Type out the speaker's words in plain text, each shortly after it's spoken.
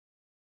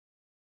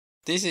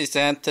This is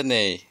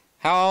Anthony.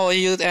 How old are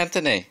you,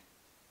 Anthony?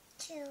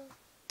 2.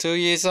 2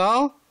 years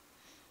old?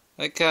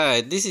 Okay,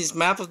 this is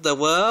map of the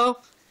world.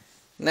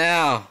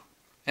 Now,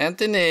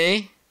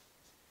 Anthony,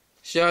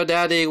 show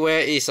Daddy where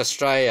is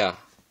Australia.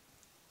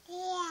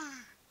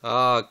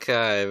 Yeah.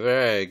 Okay,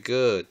 very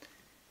good.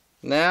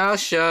 Now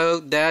show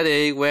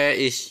Daddy where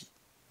is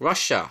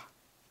Russia.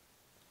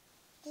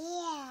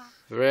 Yeah.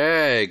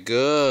 Very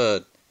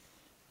good.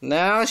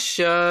 Now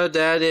show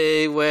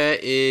Daddy where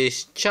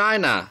is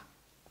China.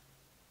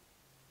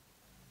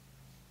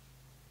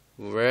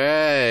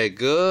 Very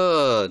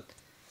good.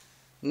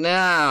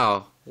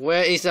 Now,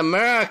 where is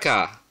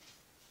America?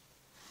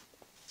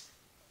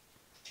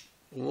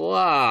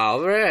 Wow,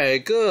 very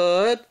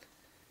good.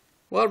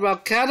 What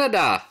about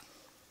Canada?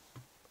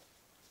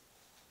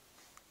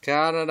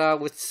 Canada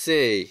with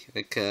C.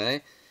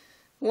 Okay.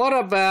 What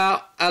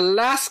about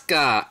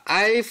Alaska?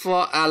 A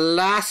for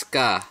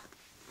Alaska.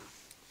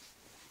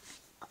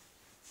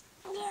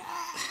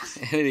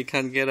 He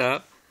can't get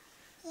up.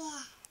 Yeah.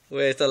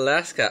 Where's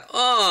Alaska?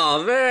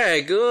 Oh,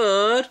 very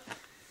good.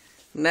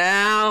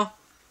 Now,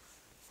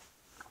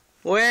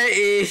 where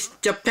is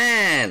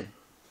Japan?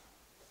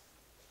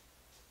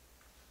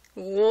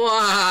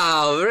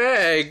 Wow,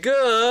 very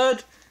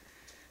good.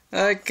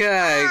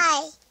 Okay.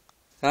 I.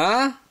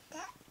 Huh?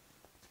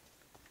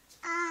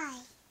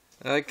 I.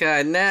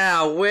 Okay,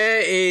 now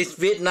where is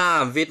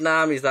Vietnam?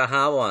 Vietnam is the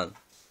hard one.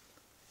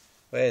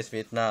 Where is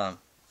Vietnam?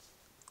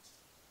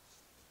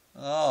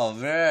 Oh,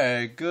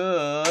 very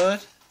good.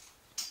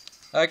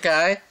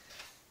 Okay.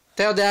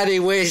 Tell Daddy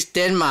where is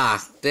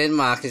Denmark.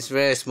 Denmark is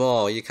very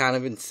small. You can't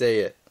even see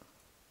it.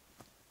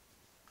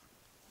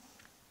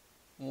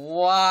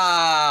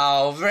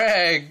 Wow,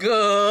 very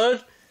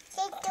good.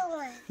 Little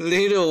one.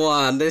 Little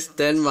one, that's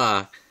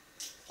Denmark.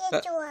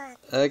 Little one.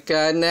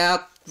 Okay,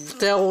 now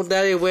tell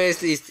Daddy where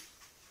is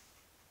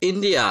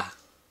India.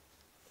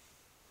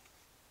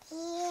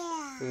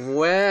 Yeah.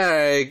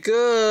 Very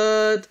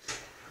good.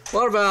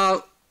 What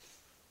about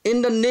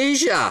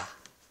Indonesia?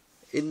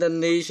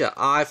 Indonesia,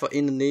 I for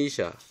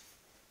Indonesia.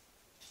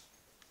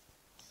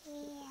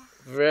 Yeah.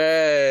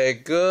 Very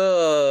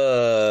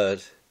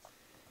good.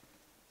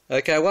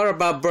 Okay, what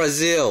about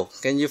Brazil?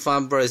 Can you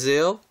find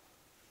Brazil?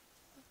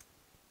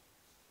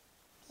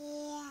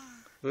 Yeah.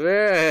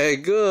 Very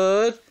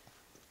good.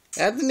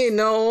 Anthony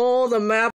know all the map.